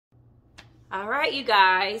All right, you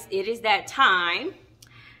guys, it is that time.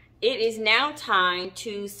 It is now time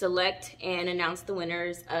to select and announce the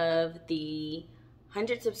winners of the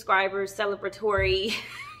 100 subscribers celebratory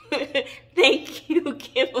thank you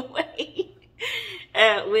giveaway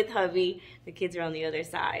with hubby. The kids are on the other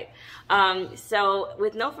side. So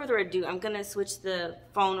with no further ado, I'm gonna switch the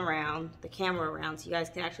phone around, the camera around, so you guys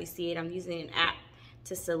can actually see it. I'm using an app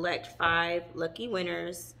to select 5 lucky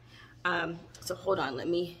winners. So hold on, let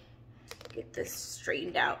me get this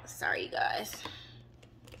straightened out. Sorry, you guys.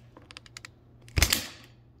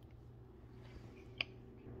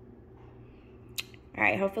 All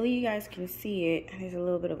right, hopefully you guys can see it. There's a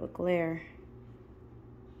little bit of a glare.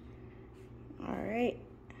 All right.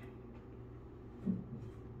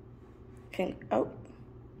 Oh,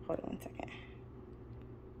 hold on 1 second.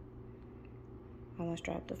 I almost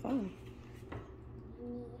dropped the phone.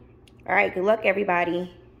 All right, good luck, everybody.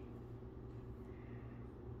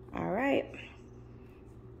 All right.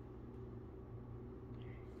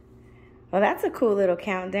 Well, that's a cool little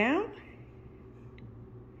countdown.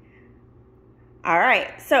 All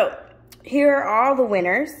right, so here are all the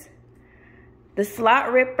winners. The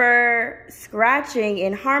Slot Ripper, Scratching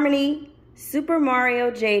in Harmony, Super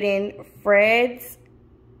Mario Jaden, Fred's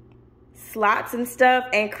Slots and Stuff,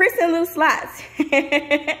 and Chris and Lou Slots.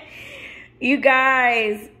 You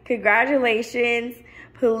guys, congratulations.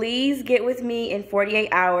 Please get with me in 48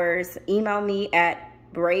 hours. Email me at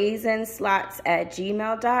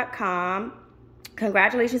brazenslots@gmail.com.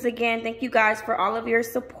 Congratulations again. Thank you guys for all of your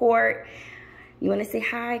support. You want to say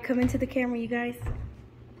hi? Come into the camera, you guys.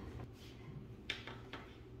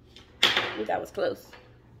 Ooh, that was close.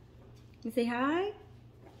 You say hi?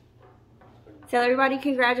 Tell everybody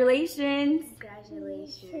congratulations.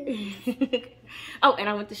 Congratulations. Oh, and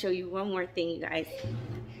I want to show you one more thing, you guys.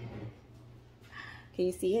 Can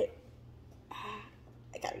you see it?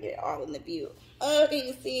 I gotta get it all in the view. Oh, can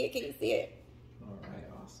you see it? Can you see it? All right,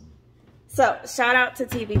 awesome. So, shout out to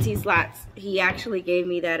TBT Slots. He actually gave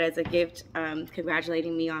me that as a gift,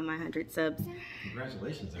 congratulating me on my 100 subs.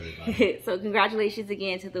 Congratulations, everybody. So, congratulations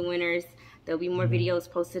again to the winners. There'll be more videos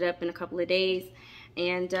posted up in a couple of days.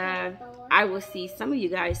 And I will see some of you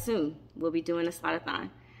guys soon. We'll be doing a slot-a-thon.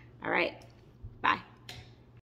 All right. Bye.